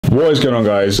What is going on,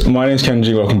 guys? My name is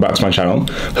Kenji, welcome back to my channel.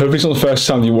 Hopefully it's not the first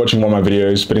time you're watching one of my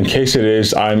videos, but in case it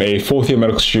is, I'm a 4th year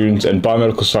medical student and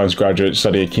biomedical science graduate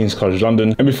studying at King's College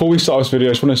London. And before we start this video,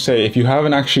 I just want to say, if you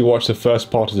haven't actually watched the first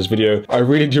part of this video, I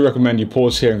really do recommend you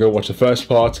pause here and go watch the first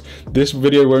part. This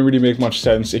video won't really make much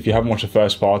sense if you haven't watched the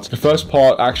first part. The first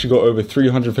part actually got over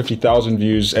 350,000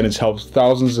 views and it's helped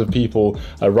thousands of people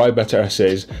write better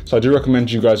essays. So I do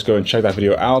recommend you guys go and check that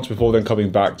video out before then coming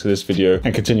back to this video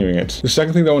and continuing it. The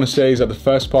second thing that I want to say is that the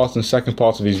first part and second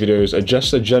part of these videos are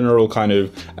just a general kind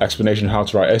of explanation of how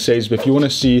to write essays, but if you want to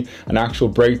see an actual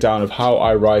breakdown of how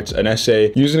I write an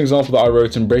essay, use an example that I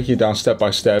wrote and break it down step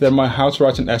by step, then my how to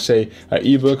write an essay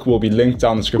ebook will be linked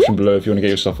down in the description below if you want to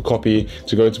get yourself a copy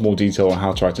to go into more detail on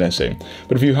how to write an essay.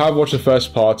 But if you have watched the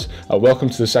first part, welcome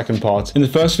to the second part. In the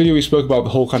first video we spoke about the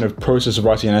whole kind of process of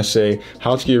writing an essay,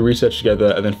 how to get your research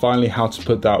together, and then finally how to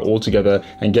put that all together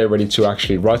and get ready to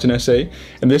actually write an essay.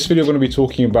 In this video we're going to be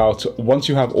talking about, once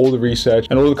you have all the research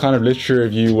and all the kind of literature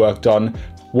review work done,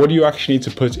 what do you actually need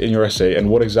to put in your essay and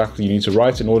what exactly you need to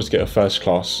write in order to get a first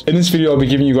class. In this video, I'll be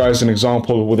giving you guys an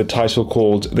example with a title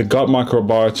called The Gut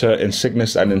Microbiota in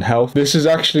Sickness and in Health. This is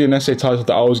actually an essay title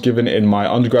that I was given in my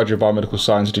undergraduate biomedical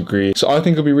science degree. So I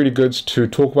think it'll be really good to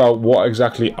talk about what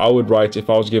exactly I would write if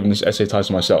I was given this essay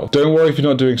title myself. Don't worry if you're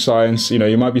not doing science,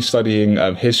 you might be studying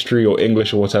history or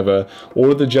English or whatever.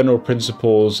 All of the general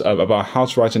principles about how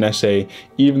to write an essay,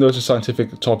 even though it's a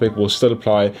scientific topic, will still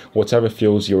apply whatever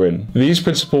fields you're in. These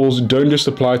principles don't just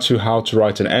apply to how to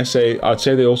write an essay. I'd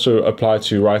say they also apply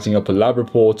to writing up a lab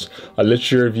report, a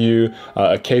literature review,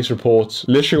 a case report,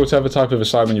 literally whatever type of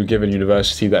assignment you give in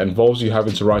university that involves you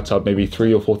having to write up maybe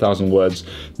 3,000 or 4,000 words.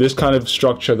 This kind of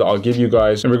structure that I'll give you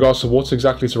guys in regards to what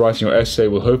exactly to write in your essay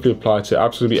will hopefully apply to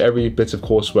absolutely every bit of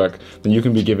coursework that you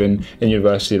can be given in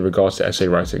university in regards to essay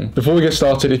writing. Before we get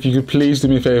started, if you could please do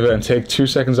me a favor and take 2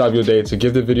 seconds out of your day to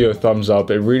give the video a thumbs up.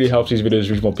 It really helps these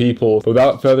videos reach more people.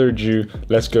 Without further ado,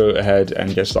 let's go ahead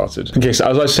and get started. Okay, so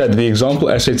as I said, the example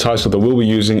essay title that we'll be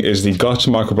using is The Gut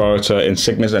Microbiota in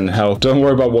Sickness and Health. Don't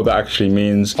worry about what that actually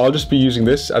means. I'll just be using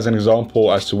this as an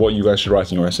example as to what you guys should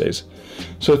write in your essays.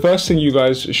 So the first thing you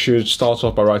guys should start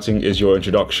off by writing is your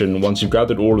introduction. Once you've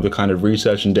gathered all of the kind of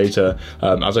research and data,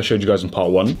 as I showed you guys in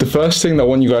part 1. The first thing that I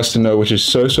want you guys to know, which is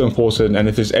so important, and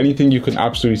if there's anything you can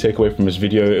absolutely take away from this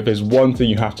video, if there's one thing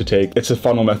you have to take, it's a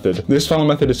funnel method. This funnel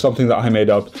method is something that I made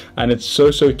up, and it's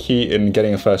so key in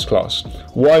getting a first class.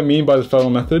 What I mean by the funnel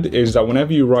method is that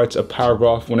whenever you write a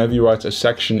paragraph, whenever you write a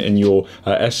section in your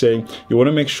essay, you want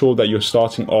to make sure that you're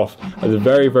starting off at the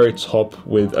very top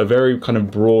with a very kind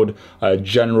of broad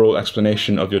general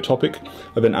explanation of your topic,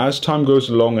 and then as time goes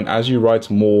along and as you write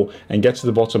more and get to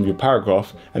the bottom of your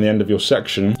paragraph and the end of your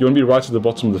section, you want to be right at the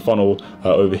bottom of the funnel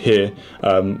over here,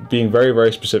 being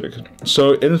very specific.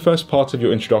 So in the first part of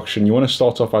your introduction, you want to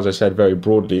start off, as I said, very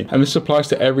broadly, and this applies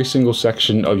to every single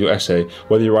section of your essay,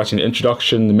 whether you're writing the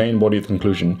introduction, the main body, or the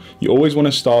conclusion. You always want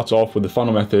to start off with the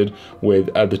funnel method,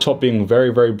 with the top being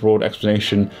very broad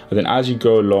explanation, and then as you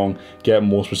go along, get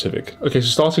more specific. Okay, so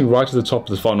starting right at the top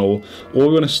of the funnel, all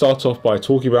we're going to start off by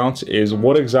talking about is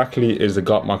what exactly is the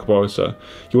gut microbiota.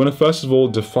 You want to first of all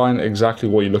define exactly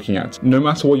what you're looking at. No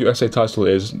matter what your essay title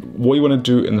is, what you want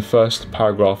to do in the first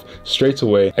paragraph straight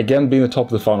away, again being the top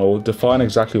of the funnel, define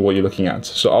exactly what you're looking at.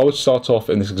 So I would start off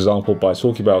in this example by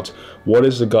talking about what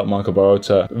is the gut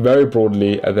microbiota very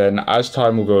broadly, and then as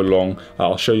time will go along,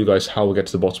 I'll show you guys how we'll get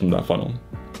to the bottom of that funnel.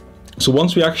 So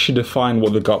once we actually define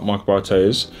what the gut microbiota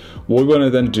is, what we're going to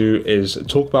then do is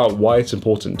talk about why it's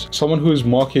important. Someone who is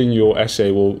marking your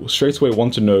essay will straight away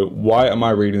want to know, why am I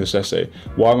reading this essay?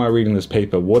 Why am I reading this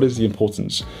paper? What is the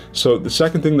importance? So the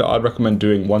second thing that I'd recommend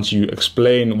doing once you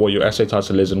explain what your essay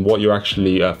title is and what you're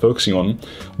actually focusing on,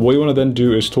 what you want to then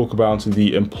do is talk about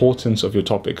the importance of your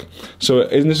topic. So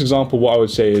in this example, what I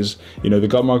would say is, the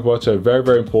gut microbiota are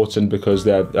very important because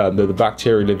they're the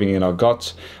bacteria living in our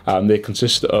gut. They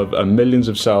consist of millions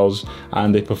of cells,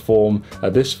 and they perform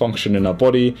this function in our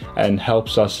body and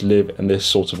helps us live in this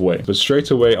sort of way. But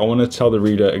straight away, I want to tell the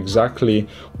reader exactly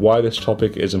why this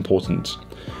topic is important.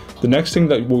 The next thing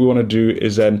that we want to do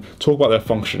is then talk about their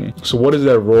function. So what is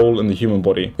their role in the human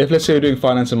body? If let's say you're doing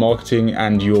finance and marketing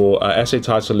and your essay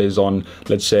title is on,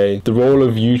 let's say, the role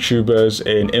of YouTubers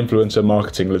in influencer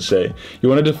marketing, let's say, you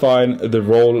want to define the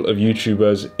role of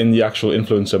YouTubers in the actual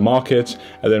influencer market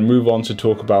and then move on to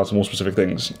talk about more specific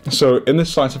things. So in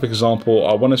this scientific example,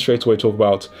 I want to straight away talk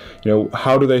about,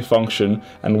 how do they function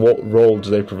and what role do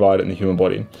they provide in the human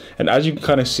body? And as you can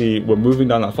kind of see, we're moving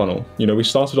down that funnel. We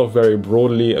started off very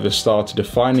broadly at the start,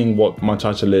 defining what my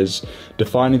title is,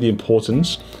 defining the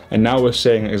importance, and now we're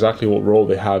saying exactly what role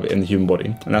they have in the human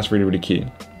body, and that's really key.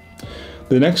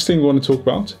 The next thing we want to talk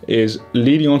about is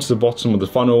leading onto the bottom of the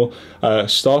funnel,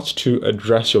 start to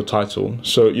address your title.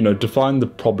 So, define the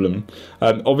problem.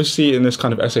 Obviously in this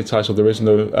kind of essay title, there is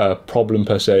no problem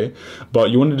per se, but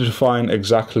you want to define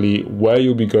exactly where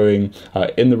you'll be going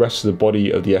in the rest of the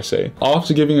body of the essay.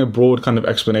 After giving a broad kind of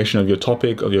explanation of your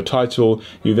topic, of your title,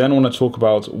 you then want to talk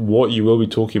about what you will be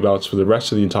talking about for the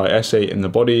rest of the entire essay in the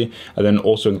body, and then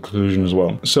also in the conclusion as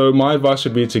well. So my advice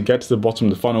would be to get to the bottom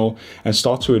of the funnel and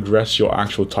start to address your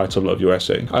actual title of your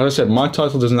essay. As I said, my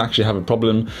title doesn't actually have a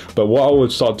problem, but what I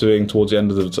would start doing towards the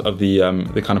end of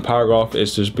the kind of paragraph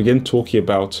is to begin talking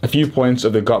about a few points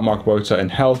of the gut microbiota in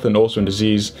health and also in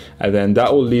disease, and then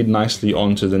that will lead nicely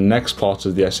on to the next part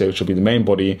of the essay, which will be the main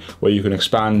body, where you can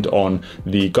expand on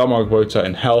the gut microbiota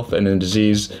in health and in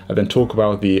disease, and then talk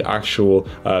about the actual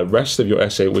rest of your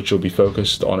essay, which will be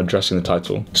focused on addressing the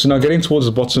title. So now getting towards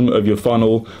the bottom of your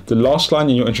funnel, the last line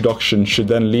in your introduction should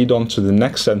then lead on to the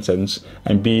next sentence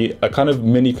and be a kind of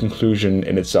mini conclusion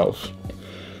in itself.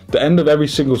 The end of every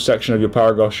single section of your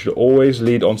paragraph should always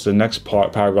lead on to the next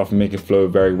paragraph and make it flow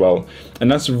very well.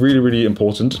 And that's really, really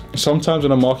important. Sometimes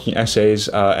when I'm marking essays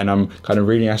and I'm kind of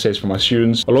reading essays for my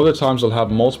students, a lot of the times I'll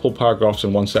have multiple paragraphs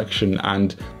in one section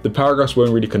and the paragraphs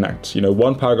won't really connect.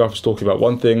 One paragraph is talking about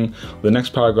one thing, the next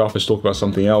paragraph is talking about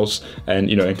something else,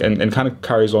 and and kind of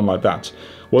carries on like that.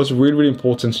 What's really, really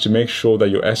important to make sure that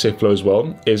your essay flows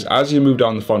well is as you move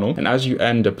down the funnel and as you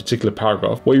end a particular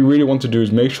paragraph, what you really want to do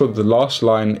is make sure that the last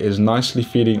line is nicely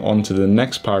feeding onto the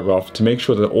next paragraph to make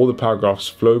sure that all the paragraphs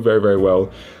flow very, very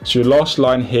well. So your last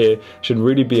line here should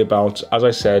really be about, as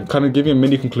I said, kind of giving a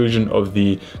mini conclusion of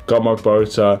the gut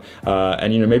microbiota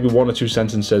and maybe one or two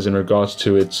sentences in regards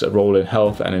to its role in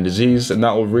health and in disease, and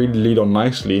that will really lead on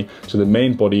nicely to the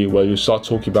main body where you start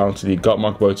talking about the gut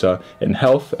microbiota in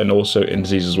health and also in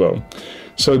disease as well.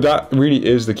 So that really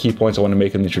is the key point I want to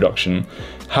make in the introduction.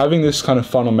 Having this kind of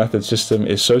funnel method system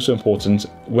is so important.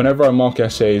 Whenever I mark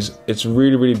essays, it's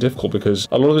really, really difficult because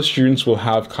a lot of the students will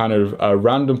have kind of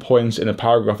random points in a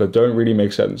paragraph that don't really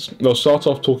make sense. They'll start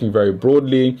off talking very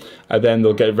broadly, and then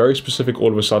they'll get very specific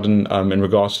all of a sudden in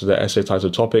regards to their essay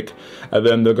title topic, and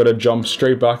then they're going to jump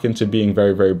straight back into being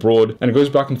very, very broad, and it goes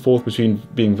back and forth between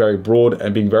being very broad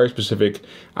and being very specific,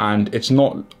 and it's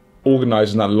not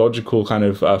organized in that logical kind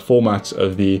of format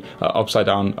of the upside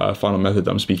down funnel method that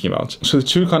I'm speaking about. So the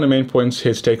two kind of main points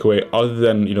here to take away, other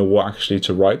than what actually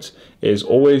to write, is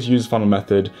always use the funnel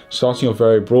method, starting off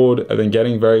very broad and then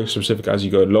getting very specific as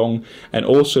you go along, and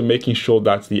also making sure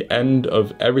that the end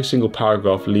of every single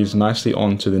paragraph leads nicely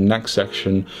on to the next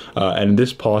section, and in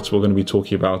this part we're going to be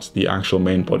talking about the actual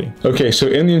main body. Okay, so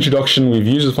in the introduction we've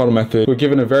used the funnel method, we're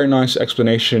given a very nice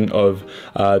explanation of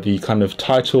the kind of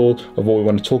title of what we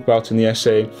want to talk about in the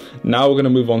essay. Now we're going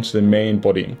to move on to the main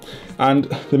body, and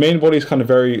the main body is kind of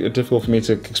very difficult for me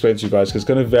to explain to you guys because it's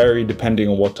going to vary depending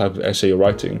on what type of essay you're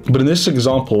writing. But in this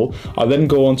example, I'll then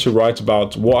go on to write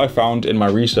about what I found in my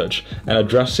research and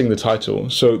addressing the title.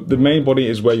 So the main body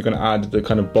is where you're going to add the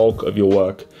kind of bulk of your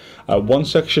work. One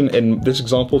section in this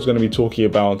example is going to be talking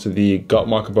about the gut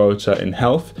microbiota in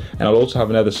health, and I'll also have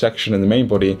another section in the main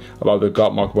body about the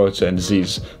gut microbiota in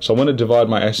disease. So I'm going to divide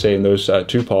my essay in those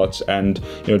two parts, and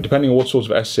depending on what sort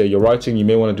of essay you're writing, you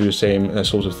may want to do the same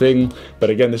sort of thing, but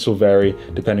again, this will vary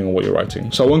depending on what you're writing.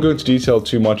 So I won't go into detail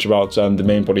too much about the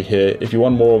main body here. If you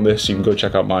want more on this, you can go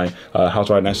check out my How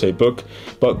to Write an Essay book.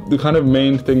 But the kind of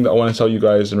main thing that I want to tell you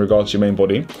guys in regards to your main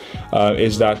body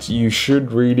is that you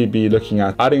should really be looking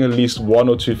at adding at least one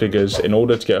or two figures in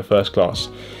order to get a first class.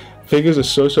 Figures are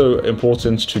so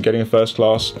important to getting a first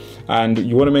class, and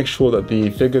you want to make sure that the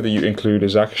figure that you include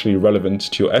is actually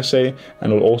relevant to your essay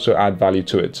and will also add value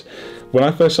to it. When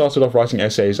I first started off writing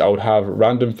essays, I would have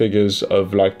random figures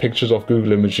of like pictures of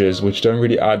Google Images, which don't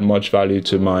really add much value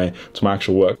to my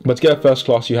actual work. But to get a first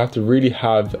class, you have to really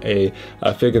have a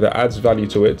figure that adds value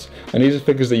to it, and these are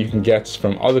figures that you can get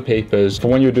from other papers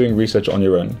from when you're doing research on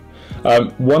your own.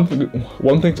 One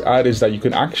thing to add is that you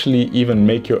can actually even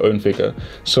make your own figure.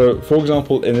 So for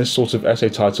example, in this sort of essay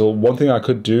title, one thing I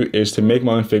could do is to make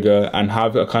my own figure and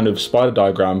have a kind of spider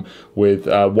diagram with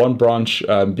one branch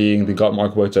being the gut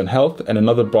microbiota and health and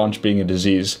another branch being a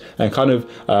disease, and kind of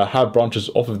have branches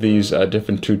off of these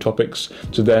different two topics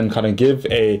to then kind of give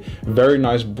a very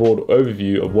nice broad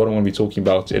overview of what I'm going to be talking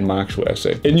about in my actual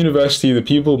essay. In university, the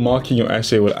people marking your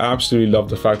essay will absolutely love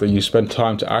the fact that you spend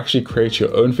time to actually create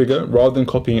your own figure figure rather than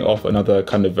copying off another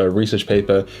kind of research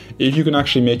paper. If you can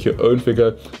actually make your own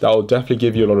figure, that will definitely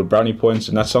give you a lot of brownie points,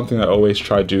 and that's something I always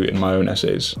try to do in my own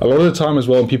essays. A lot of the time as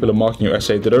well, when people are marking your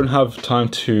essay, they don't have time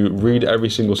to read every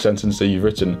single sentence that you've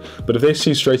written, but if they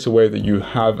see straight away that you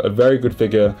have a very good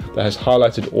figure that has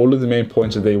highlighted all of the main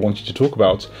points that they want you to talk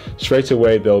about, straight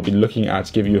away they'll be looking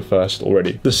at giving you a first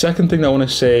already. The second thing that I want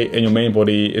to say in your main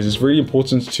body is it's really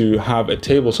important to have a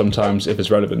table sometimes if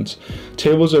it's relevant.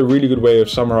 Tables are a really good way of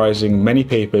summarizing many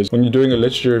papers when you're doing a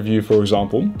literature review, for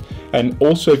example, and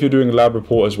also if you're doing a lab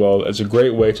report as well. It's a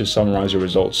great way to summarize your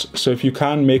results. So if you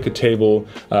can make a table,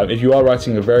 if you are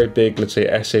writing a very big, let's say,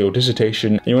 essay or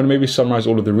dissertation, and you want to maybe summarize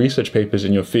all of the research papers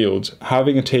in your field,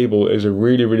 having a table is a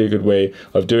really good way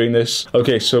of doing this.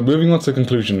 Okay, so moving on to the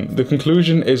conclusion. The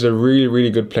conclusion is a really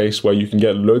good place where you can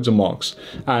get loads of marks,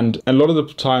 and a lot of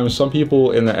the time some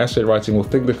people in their essay writing will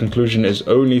think the conclusion is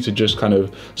only to just kind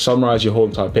of summarize your whole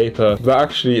entire paper. That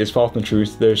actually is far from the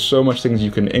truth. There's so much things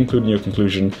you can include in your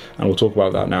conclusion, and we'll talk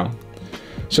about that now.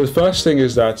 So the first thing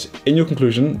is that in your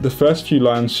conclusion, the first few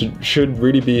lines should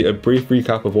really be a brief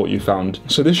recap of what you found.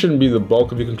 So this shouldn't be the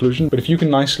bulk of your conclusion, but if you can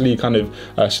nicely kind of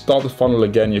start the funnel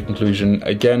again, your conclusion,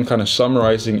 again kind of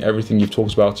summarizing everything you've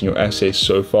talked about in your essay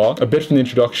so far, a bit from the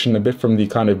introduction, a bit from the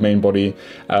kind of main body,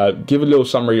 give a little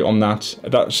summary on that.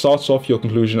 That starts off your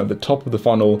conclusion at the top of the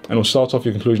funnel and will start off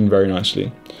your conclusion very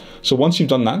nicely. So once you've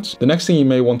done that, the next thing you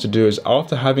may want to do is,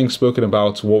 after having spoken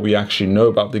about what we actually know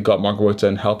about the gut microbiota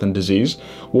and health and disease,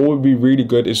 what would be really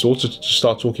good is also to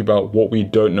start talking about what we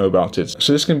don't know about it.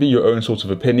 So this can be your own sort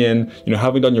of opinion, you know,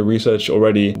 having done your research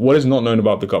already, what is not known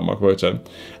about the gut microbiota,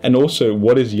 and also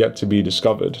what is yet to be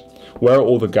discovered. Where are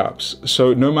all the gaps?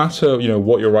 So no matter, you know,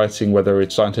 what you're writing, whether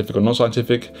it's scientific or not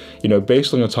scientific, you know,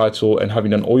 based on your title and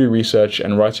having done all your research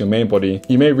and writing your main body,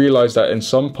 you may realize that in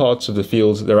some parts of the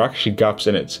field, there are actually gaps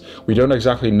in it. We don't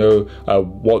exactly know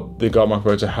what the gut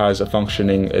microbiota has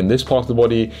functioning in this part of the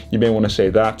body. You may want to say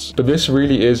that, but this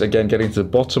really is, again, getting to the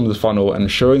bottom of the funnel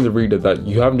and showing the reader that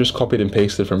you haven't just copied and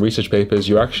pasted from research papers.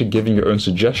 You're actually giving your own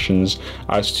suggestions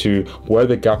as to where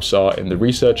the gaps are in the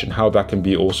research and how that can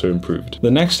be also improved.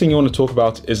 The next thing you want to talk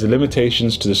about is the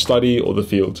limitations to the study or the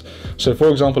field. So for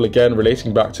example, again,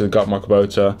 relating back to the gut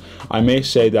microbiota, I may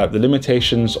say that the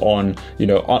limitations on, you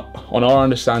know, on our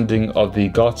understanding of the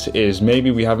gut is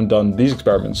maybe we haven't done these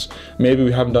experiments, maybe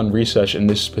we haven't done research in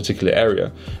this particular area,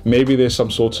 maybe there's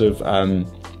some sort of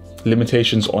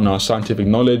limitations on our scientific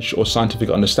knowledge or scientific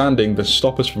understanding that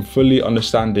stop us from fully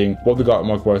understanding what the gut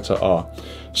microbiota are.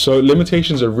 So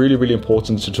limitations are really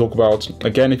important to talk about.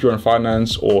 Again, if you're in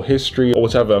finance or history or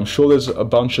whatever, I'm sure there's a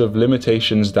bunch of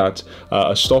limitations that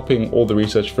are stopping all the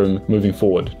research from moving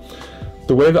forward.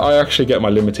 The way that I actually get my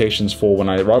limitations for when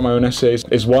I write my own essays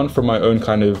is, one, from my own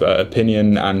kind of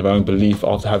opinion and my own belief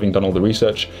after having done all the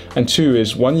research, and two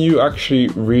is when you actually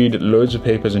read loads of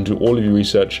papers and do all of your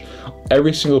research,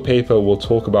 every single paper will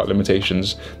talk about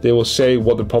limitations. They will say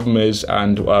what the problem is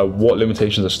and what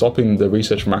limitations are stopping the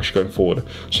research from actually going forward.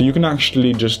 So you can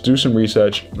actually just do some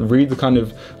research, read the kind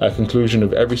of conclusion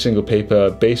of every single paper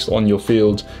based on your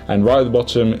field, and right at the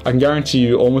bottom, I can guarantee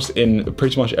you almost in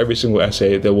pretty much every single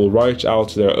essay, they will write out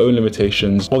their own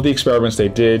limitations of the experiments they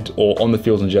did or on the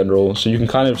field in general. So you can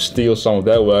kind of steal some of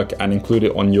their work and include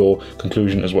it on your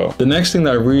conclusion as well. The next thing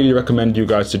that I really recommend you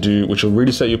guys to do, which will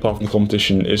really set you apart from the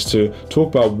competition, is to talk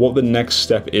about what the next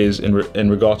step is in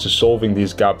regard to solving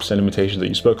these gaps and limitations that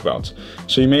you spoke about.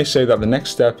 So you may say that the next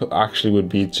step actually would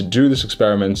be to do this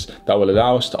experiment that will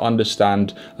allow us to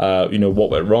understand you know,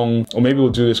 what went wrong, or maybe we'll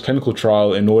do this clinical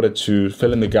trial in order to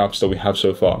fill in the gaps that we have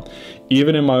so far.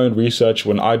 Even in my own research,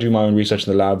 when I do my own research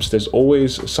in the labs, there's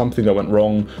always something that went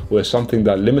wrong or something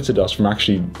that limited us from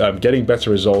actually getting better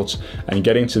results and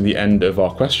getting to the end of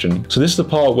our question. So this is the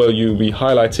part where you'll be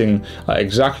highlighting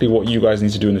exactly what you guys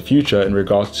need to do in the future in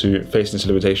regards to facing these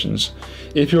limitations.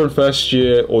 If you're in first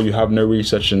year or you have no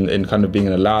research in kind of being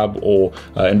in a lab or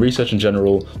in research in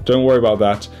general, don't worry about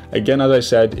that. Again, as I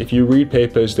said, if you read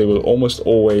papers, they will almost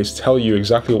always tell you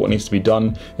exactly what needs to be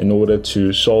done in order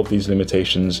to solve these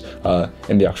limitations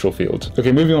in the actual field.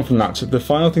 Okay, moving on from that, the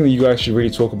final thing that you guys should really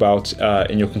talk about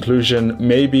in your conclusion,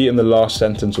 maybe in the last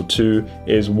sentence or two,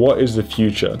 is what is the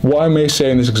future? What I may say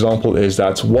in this example is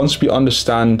that once we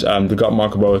understand the gut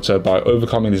microbiota by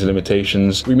overcoming these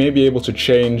limitations, we may be able to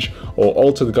change or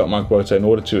alter the gut microbiota in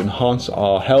order to enhance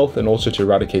our health and also to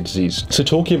eradicate disease. So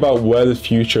talking about where the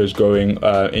future is going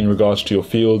in regards to your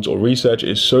fields or research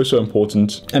is so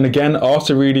important. And again,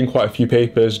 after reading quite a few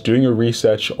papers, doing your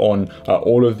research on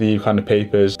all of the kind of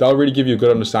papers, that'll really give you a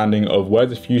good understanding of where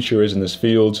the future is in this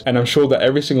field. And I'm sure that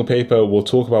every single paper will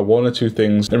talk about one or two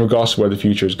things in regards to where the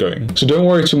future is going. So don't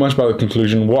worry too much about the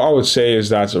conclusion. What I would say is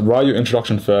that write your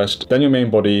introduction first, then your main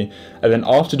body, and then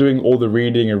after doing all the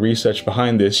reading and research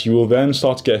behind this, you will then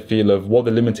start to get a feel of what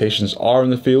the limitations are in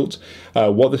the field,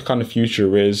 what the kind of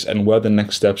future is, and where the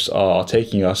next steps are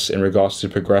taking us in regards to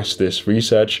progress this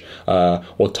research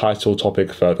or title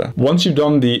topic further. Once you've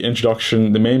done the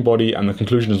introduction, the main body, and the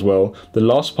conclusion as well, the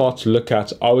last part to look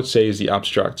at, I would say, is the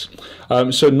abstract.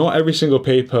 So not every single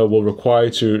paper will require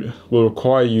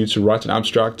you to write an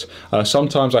abstract.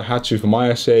 Sometimes I had to for my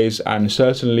essays, and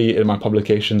certainly in my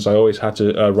publications I always had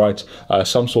to write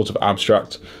some sort of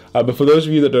abstract. But for those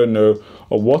of you that don't know,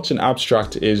 what an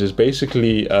abstract is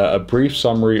basically a brief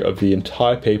summary of the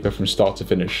entire paper from start to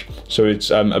finish. So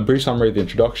it's a brief summary of the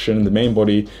introduction, the main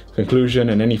body, conclusion,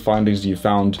 and any findings that you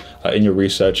found in your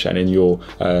research and in your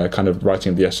kind of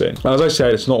writing of the essay. Now, as I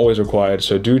said, it's not always required,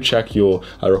 so do check your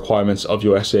requirements of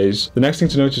your essays. The next thing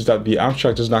to note is that the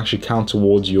abstract doesn't actually count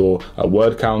towards your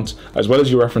word count, as well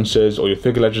as your references or your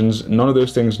figure legends. None of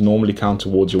those things normally count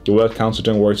towards your word count, so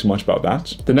don't worry too much about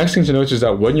that. The next thing to note is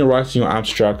that when you're writing your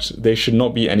abstracts, they should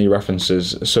not be any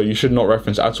references, so you should not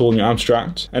reference at all in your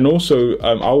abstract. And also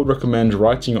I would recommend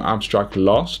writing your abstract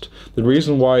last. The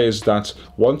reason why is that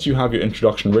once you have your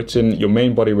introduction written, your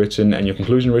main body written, and your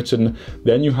conclusion written,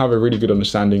 then you have a really good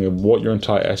understanding of what your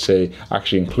entire essay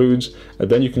actually includes, and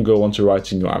then you can go on to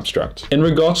writing your abstract. In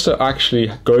regards to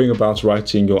actually going about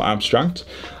writing your abstract,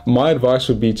 my advice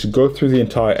would be to go through the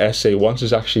entire essay once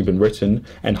it's actually been written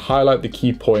and highlight the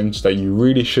key points that you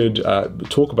really should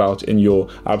talk about in your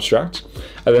abstract,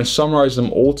 and then summarize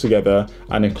them all together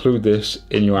and include this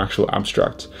in your actual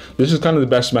abstract. This is kind of the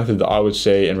best method that I would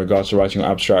say in regards to writing your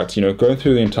abstract. You know, going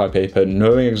through the entire paper,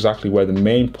 knowing exactly where the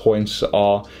main points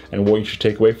are and what you should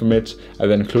take away from it, and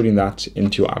then including that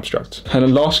into your abstract. And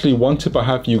then lastly, one tip I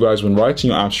have for you guys when writing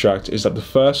your abstract is that the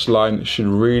first line should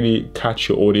really catch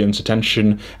your audience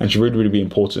attention and should really be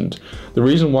important. The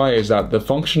reason why is that the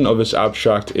function of this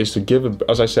abstract is to give,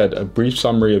 as I said, a brief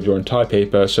summary of your entire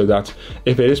paper, so that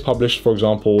if it is published, for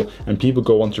example, and people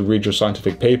go on to read your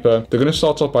scientific paper, they're going to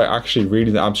start off by actually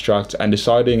reading the abstract and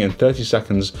deciding in 30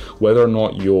 seconds whether or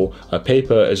not your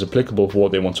paper is applicable for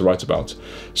what they want to write about.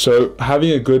 So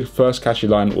having a good first catchy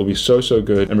line will be so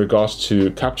good in regards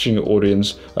to capturing your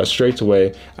audience straight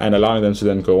away and allowing them to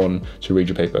then go on to read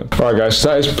your paper. Alright guys, so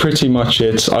that is pretty much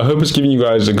it. I hope it's giving you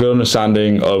guys a good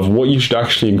understanding of what you should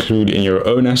actually include in your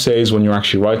own essays when you're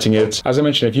actually writing it. As I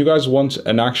mentioned, if you guys want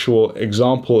an actual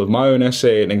example of my own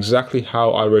essay and exactly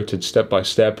how I wrote it step by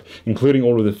step, including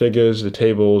all of the figures, the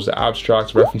tables, the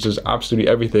abstracts, references, absolutely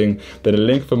everything, then a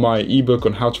link for my ebook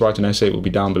on how to write an essay will be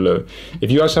down below.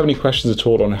 If you guys have any questions at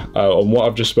all on what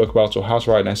I've just spoke about or how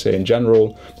to write an essay in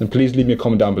general, then please leave me a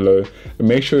comment down below. And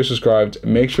make sure you're subscribed,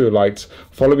 make sure you liked,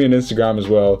 follow me on Instagram as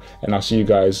well, and I'll see you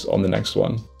guys on the next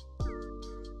one.